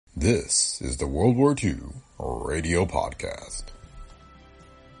This is the World War II Radio Podcast.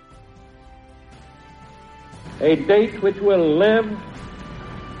 A date which will live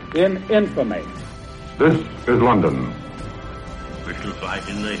in infamy. This is London. We shall fight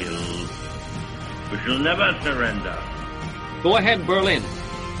in the hills. We shall never surrender. Go ahead, Berlin.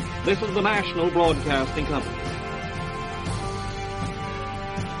 This is the National Broadcasting Company.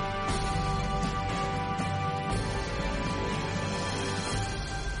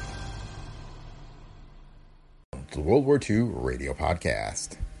 The World War II Radio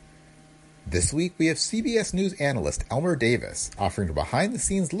Podcast. This week we have CBS News analyst Elmer Davis offering a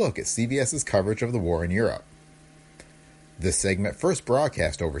behind-the-scenes look at CBS's coverage of the war in Europe. This segment first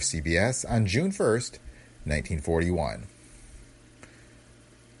broadcast over CBS on June 1st, 1941.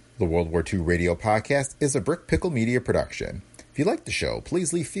 The World War II Radio Podcast is a Brick Pickle Media production. If you like the show,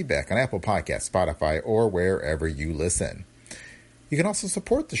 please leave feedback on Apple Podcasts, Spotify, or wherever you listen. You can also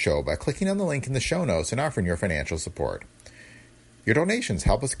support the show by clicking on the link in the show notes and offering your financial support. Your donations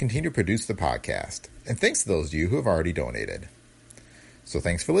help us continue to produce the podcast, and thanks to those of you who have already donated. So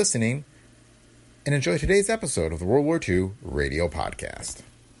thanks for listening, and enjoy today's episode of the World War II Radio Podcast.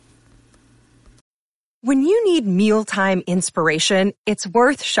 When you need mealtime inspiration, it's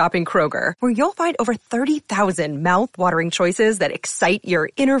worth shopping Kroger, where you'll find over 30,000 mouth-watering choices that excite your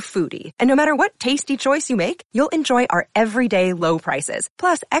inner foodie. And no matter what tasty choice you make, you'll enjoy our everyday low prices,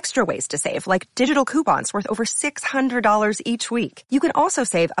 plus extra ways to save, like digital coupons worth over $600 each week. You can also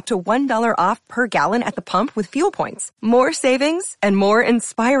save up to $1 off per gallon at the pump with fuel points. More savings and more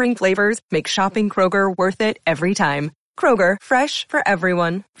inspiring flavors make shopping Kroger worth it every time. Kroger, fresh for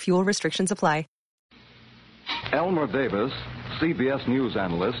everyone. Fuel restrictions apply. Elmer Davis, CBS News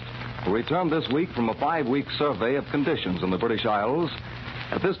analyst, returned this week from a 5-week survey of conditions in the British Isles.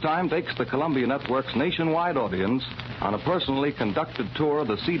 At this time, takes the Columbia Network's nationwide audience on a personally conducted tour of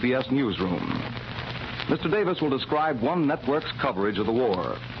the CBS newsroom. Mr. Davis will describe one network's coverage of the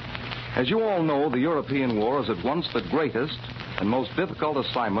war. As you all know, the European war is at once the greatest and most difficult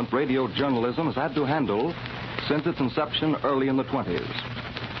assignment radio journalism has had to handle since its inception early in the 20s.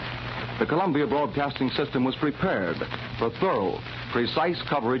 The Columbia Broadcasting System was prepared for thorough, precise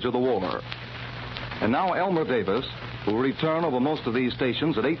coverage of the war. And now Elmer Davis will return over most of these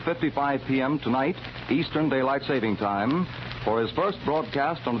stations at 8:55 p.m. tonight, Eastern Daylight Saving Time, for his first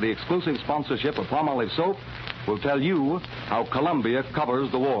broadcast under the exclusive sponsorship of Palmolive Soap, will tell you how Columbia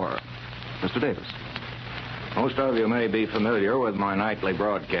covers the war. Mr. Davis. Most of you may be familiar with my nightly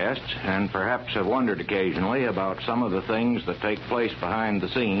broadcasts and perhaps have wondered occasionally about some of the things that take place behind the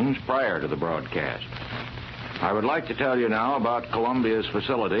scenes prior to the broadcast. I would like to tell you now about Columbia's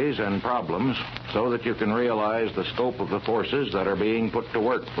facilities and problems so that you can realize the scope of the forces that are being put to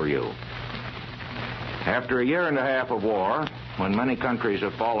work for you. After a year and a half of war, when many countries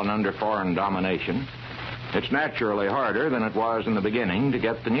have fallen under foreign domination, it's naturally harder than it was in the beginning to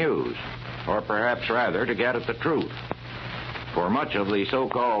get the news. Or perhaps rather to get at the truth. For much of the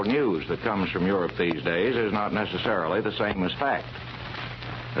so-called news that comes from Europe these days is not necessarily the same as fact.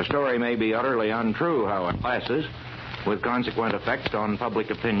 The story may be utterly untrue how it passes, with consequent effects on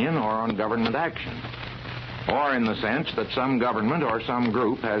public opinion or on government action. Or in the sense that some government or some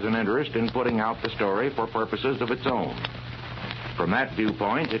group has an interest in putting out the story for purposes of its own. From that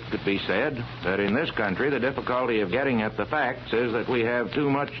viewpoint, it could be said that in this country the difficulty of getting at the facts is that we have too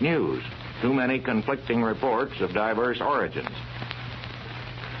much news. Too many conflicting reports of diverse origins.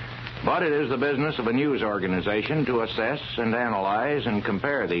 But it is the business of a news organization to assess and analyze and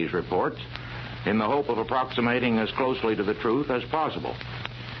compare these reports in the hope of approximating as closely to the truth as possible.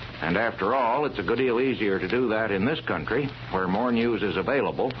 And after all, it's a good deal easier to do that in this country, where more news is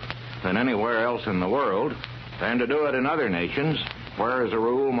available than anywhere else in the world, than to do it in other nations, where, as a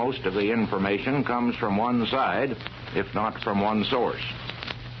rule, most of the information comes from one side, if not from one source.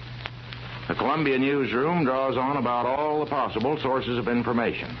 The Columbia newsroom draws on about all the possible sources of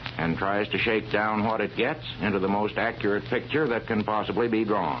information and tries to shake down what it gets into the most accurate picture that can possibly be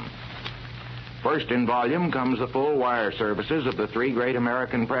drawn. First in volume comes the full wire services of the three great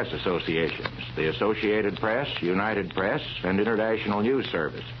American press associations, the Associated Press, United Press, and International News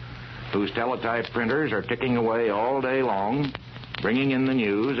Service, whose teletype printers are ticking away all day long, bringing in the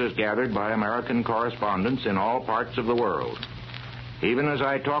news as gathered by American correspondents in all parts of the world. Even as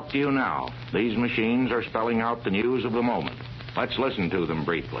I talk to you now, these machines are spelling out the news of the moment. Let's listen to them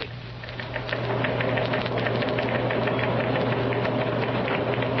briefly.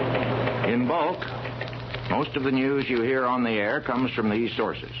 In bulk, most of the news you hear on the air comes from these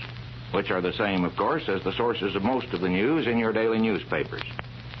sources, which are the same, of course, as the sources of most of the news in your daily newspapers.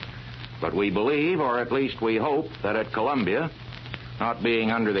 But we believe, or at least we hope, that at Columbia, not being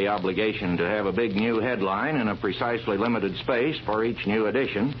under the obligation to have a big new headline in a precisely limited space for each new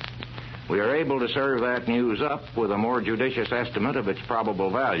edition, we are able to serve that news up with a more judicious estimate of its probable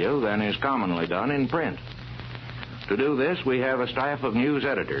value than is commonly done in print. To do this, we have a staff of news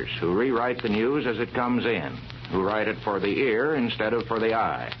editors who rewrite the news as it comes in, who write it for the ear instead of for the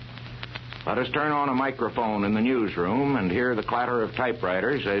eye. Let us turn on a microphone in the newsroom and hear the clatter of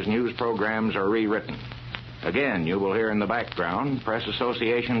typewriters as news programs are rewritten. Again, you will hear in the background Press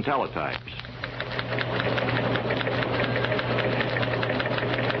Association teletypes.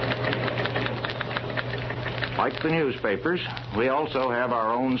 Like the newspapers, we also have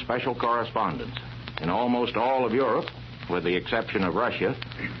our own special correspondents. In almost all of Europe, with the exception of Russia,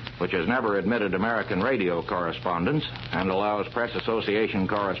 which has never admitted American radio correspondents and allows Press Association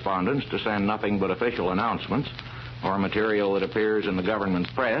correspondents to send nothing but official announcements or material that appears in the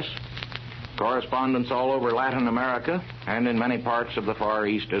government's press, correspondents all over Latin America and in many parts of the Far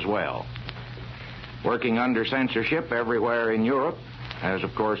East as well. Working under censorship everywhere in Europe, as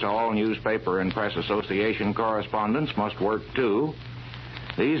of course all newspaper and Press Association correspondents must work too,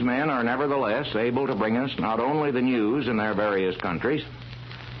 these men are nevertheless able to bring us not only the news in their various countries,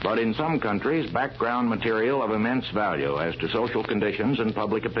 but in some countries background material of immense value as to social conditions and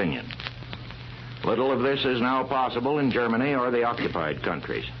public opinion. Little of this is now possible in Germany or the occupied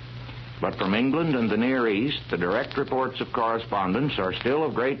countries. But from England and the Near East, the direct reports of correspondents are still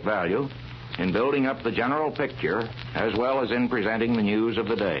of great value in building up the general picture as well as in presenting the news of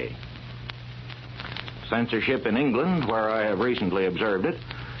the day. Censorship in England, where I have recently observed it,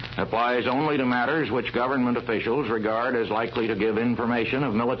 applies only to matters which government officials regard as likely to give information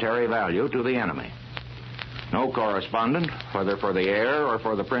of military value to the enemy. No correspondent, whether for the air or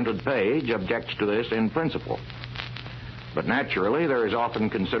for the printed page, objects to this in principle. But naturally, there is often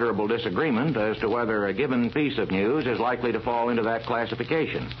considerable disagreement as to whether a given piece of news is likely to fall into that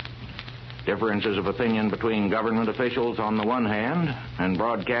classification. Differences of opinion between government officials on the one hand and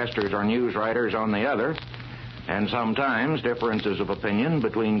broadcasters or news writers on the other, and sometimes differences of opinion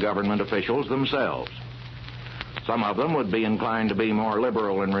between government officials themselves. Some of them would be inclined to be more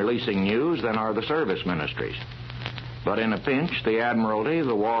liberal in releasing news than are the service ministries. But in a pinch, the Admiralty,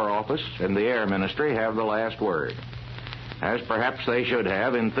 the War Office, and the Air Ministry have the last word, as perhaps they should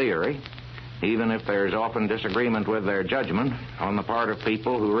have in theory, even if there's often disagreement with their judgment on the part of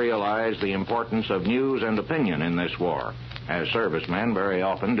people who realize the importance of news and opinion in this war, as servicemen very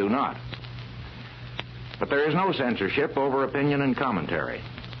often do not. But there is no censorship over opinion and commentary.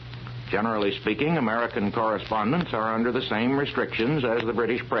 Generally speaking, American correspondents are under the same restrictions as the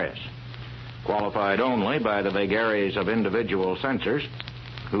British press, qualified only by the vagaries of individual censors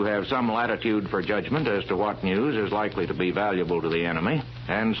who have some latitude for judgment as to what news is likely to be valuable to the enemy,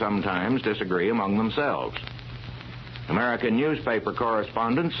 and sometimes disagree among themselves. American newspaper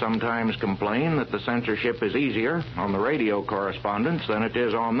correspondents sometimes complain that the censorship is easier on the radio correspondents than it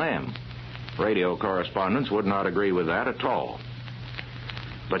is on them. Radio correspondents would not agree with that at all.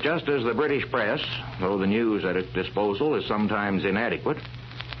 But just as the British press, though the news at its disposal is sometimes inadequate,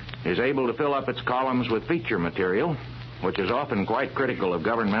 is able to fill up its columns with feature material, which is often quite critical of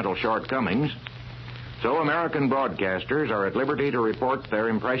governmental shortcomings, so American broadcasters are at liberty to report their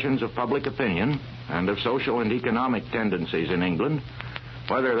impressions of public opinion and of social and economic tendencies in England,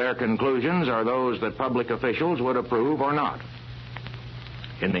 whether their conclusions are those that public officials would approve or not.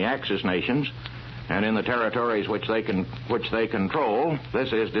 In the Axis nations and in the territories which they control,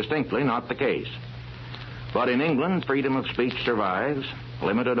 this is distinctly not the case. But in England, freedom of speech survives,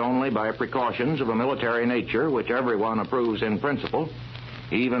 limited only by precautions of a military nature which everyone approves in principle,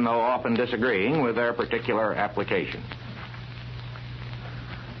 even though often disagreeing with their particular application.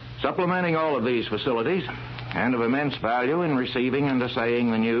 Supplementing all of these facilities, and of immense value in receiving and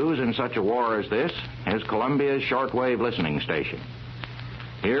assaying the news in such a war as this, is Columbia's shortwave listening station.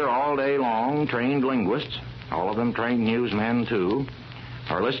 Here all day long, trained linguists, all of them trained newsmen too,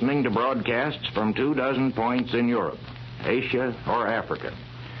 are listening to broadcasts from 24 points in Europe, Asia, or Africa.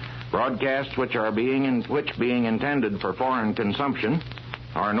 Broadcasts which being intended for foreign consumption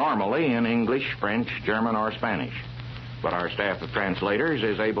are normally in English, French, German, or Spanish. But our staff of translators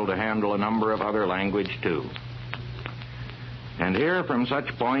is able to handle a number of other languages too. And here from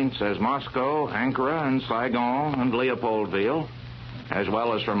such points as Moscow, Ankara, and Saigon, and Leopoldville, as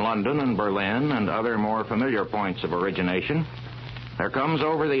well as from London and Berlin and other more familiar points of origination, there comes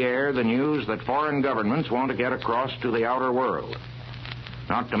over the air the news that foreign governments want to get across to the outer world.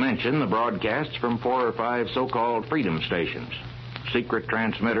 Not to mention the broadcasts from 4 or 5 so-called freedom stations, secret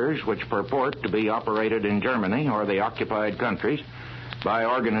transmitters which purport to be operated in Germany or the occupied countries by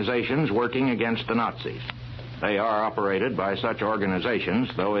organizations working against the Nazis. They are operated by such organizations,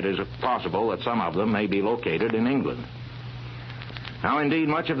 though it is possible that some of them may be located in England. Now, indeed,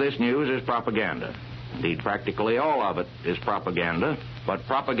 much of this news is propaganda. Indeed, practically all of it is propaganda, but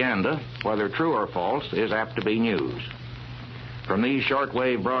propaganda, whether true or false, is apt to be news. From these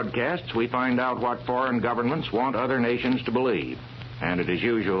shortwave broadcasts, we find out what foreign governments want other nations to believe, and it is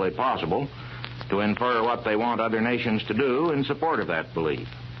usually possible to infer what they want other nations to do in support of that belief.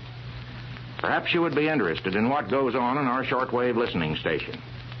 Perhaps you would be interested in what goes on in our shortwave listening station.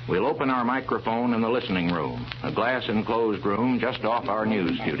 We'll open our microphone in the listening room, a glass-enclosed room just off our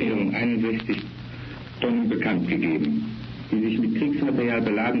news studio. 61 Tonnen bekannt gegeben, die sich mit Kriegsmaterial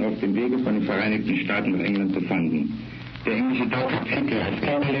beladen auf dem Wege von den Vereinigten Staaten nach England befanden. Der englische Taucher als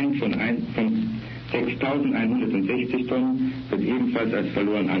Carolyn von 6.160 Tonnen wird ebenfalls als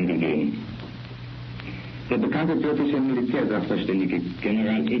verloren angegeben. Der bekannte britische Militärsachverständige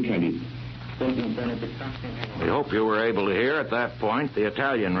General Eckerli. We hope you were able to hear at that point the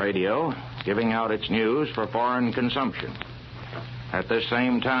Italian radio giving out its news for foreign consumption. At this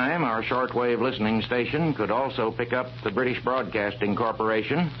same time, our shortwave listening station could also pick up the British Broadcasting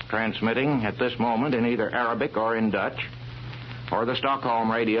Corporation, transmitting at this moment in either Arabic or in Dutch, or the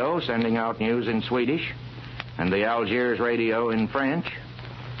Stockholm radio sending out news in Swedish, and the Algiers radio in French,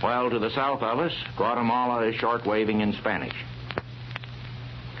 while to the south of us, Guatemala is shortwaving in Spanish.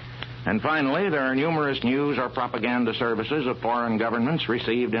 And finally, there are numerous news or propaganda services of foreign governments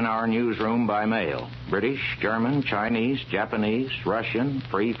received in our newsroom by mail. British, German, Chinese, Japanese, Russian,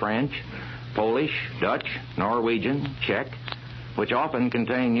 Free French, Polish, Dutch, Norwegian, Czech, which often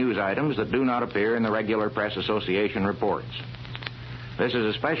contain news items that do not appear in the regular Press Association reports. This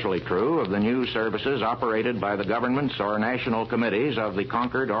is especially true of the news services operated by the governments or national committees of the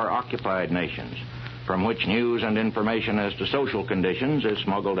conquered or occupied nations, from which news and information as to social conditions is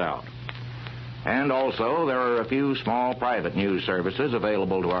smuggled out. And also, there are a few small private news services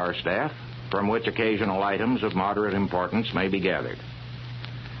available to our staff, from which occasional items of moderate importance may be gathered.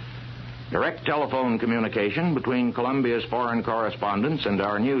 Direct telephone communication between Columbia's foreign correspondents and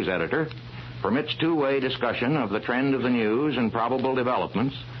our news editor permits two-way discussion of the trend of the news and probable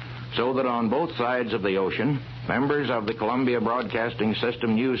developments, so that on both sides of the ocean, members of the Columbia Broadcasting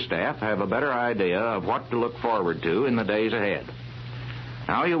System news staff have a better idea of what to look forward to in the days ahead.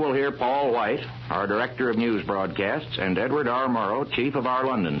 Now you will hear Paul White, our Director of News Broadcasts, and Edward R. Morrow, Chief of our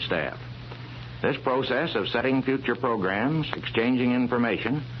London staff. This process of setting future programs, exchanging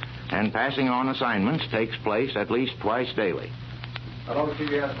information, and passing on assignments takes place at least twice daily. Hello,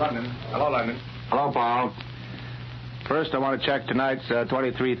 CBS London. Hello, London. Hello, Paul. First, I want to check tonight's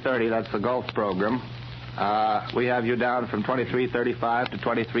 2330. That's the Gulf program. We have you down from 2335 to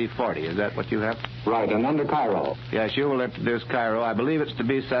 2340. Is that what you have? Right, and under Cairo. Yes, you will introduce Cairo. I believe it's to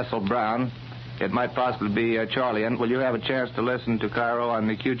be Cecil Brown. It might possibly be Charlie. And will you have a chance to listen to Cairo on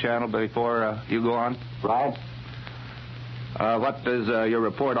the Q channel before you go on? Right. What is your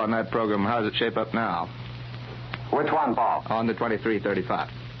report on that program? How does it shape up now? Which one, Paul? On the 2335.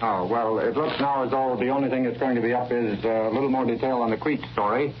 Oh, well, it looks now as though the only thing that's going to be up is a little more detail on the Crete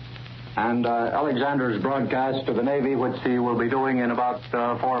story. And Alexander's broadcast to the Navy, which he will be doing in about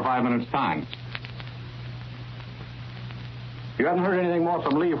 4 or 5 minutes' time. You haven't heard anything more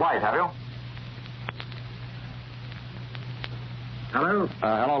from Lee White, have you? Hello?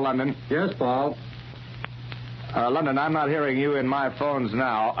 Hello, London. Yes, Paul. London, I'm not hearing you in my phones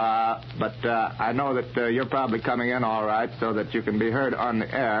now, but I know that you're probably coming in all right so that you can be heard on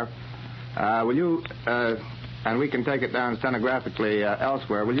the air. Will you, and we can take it down stenographically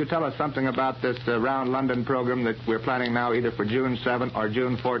elsewhere, will you tell us something about this Round London program that we're planning now either for June 7 or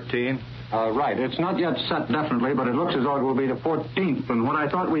June 14? Right. It's not yet set definitely, but it looks as though it will be the 14th. And what I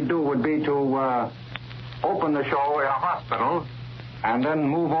thought we'd do would be to open the show in a hospital and then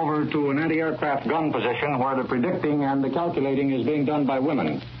move over to an anti-aircraft gun position where the predicting and the calculating is being done by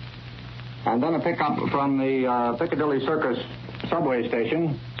women. And then a pickup from the Piccadilly Circus subway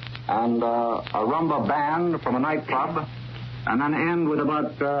station and a rumba band from a nightclub, and then end with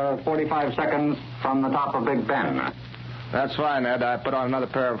about 45 seconds from the top of Big Ben. That's fine, Ed. I put on another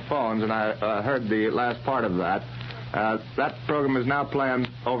pair of phones, and I heard the last part of that. That program is now playing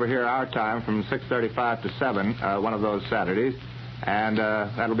over here our time from 6:35 to 7, one of those Saturdays, and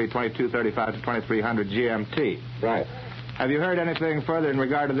that'll be 22:35 to 2300 GMT. Right. Have you heard anything further in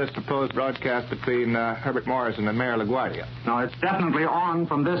regard to this proposed broadcast between Herbert Morrison and Mayor LaGuardia? No, it's definitely on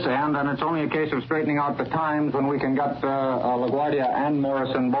from this end, and it's only a case of straightening out the times when we can get LaGuardia and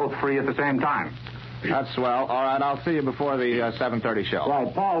Morrison both free at the same time. That's swell. All right, I'll see you before the 7:30 show.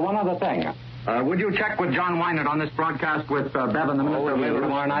 Right. Paul, one other thing. Would you check with John Wynant on this broadcast with Bevan, the Minister of Labor,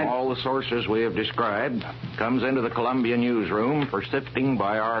 tomorrow night? All the sources we have described comes into the Columbia newsroom for sifting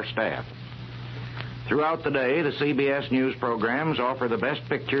by our staff. Throughout the day, the CBS news programs offer the best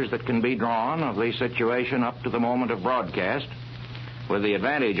pictures that can be drawn of the situation up to the moment of broadcast, with the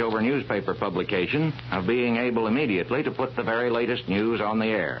advantage over newspaper publication of being able immediately to put the very latest news on the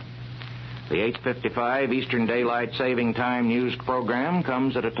air. The 8:55 Eastern Daylight Saving Time news program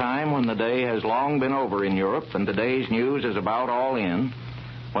comes at a time when the day has long been over in Europe and the day's news is about all in,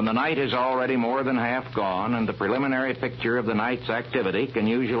 when the night is already more than half gone and the preliminary picture of the night's activity can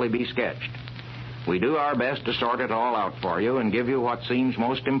usually be sketched. We do our best to sort it all out for you and give you what seems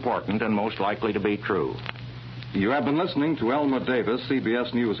most important and most likely to be true. You have been listening to Elmer Davis,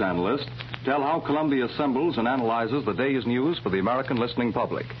 CBS News analyst, tell how Columbia assembles and analyzes the day's news for the American listening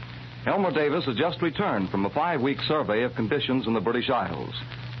public. Elmer Davis has just returned from a 5-week survey of conditions in the British Isles.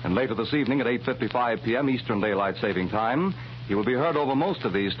 And later this evening at 8:55 p.m. Eastern Daylight Saving Time, he will be heard over most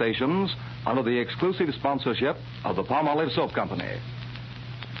of these stations under the exclusive sponsorship of the Palmolive Soap Company.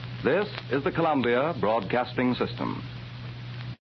 This is the Columbia Broadcasting System.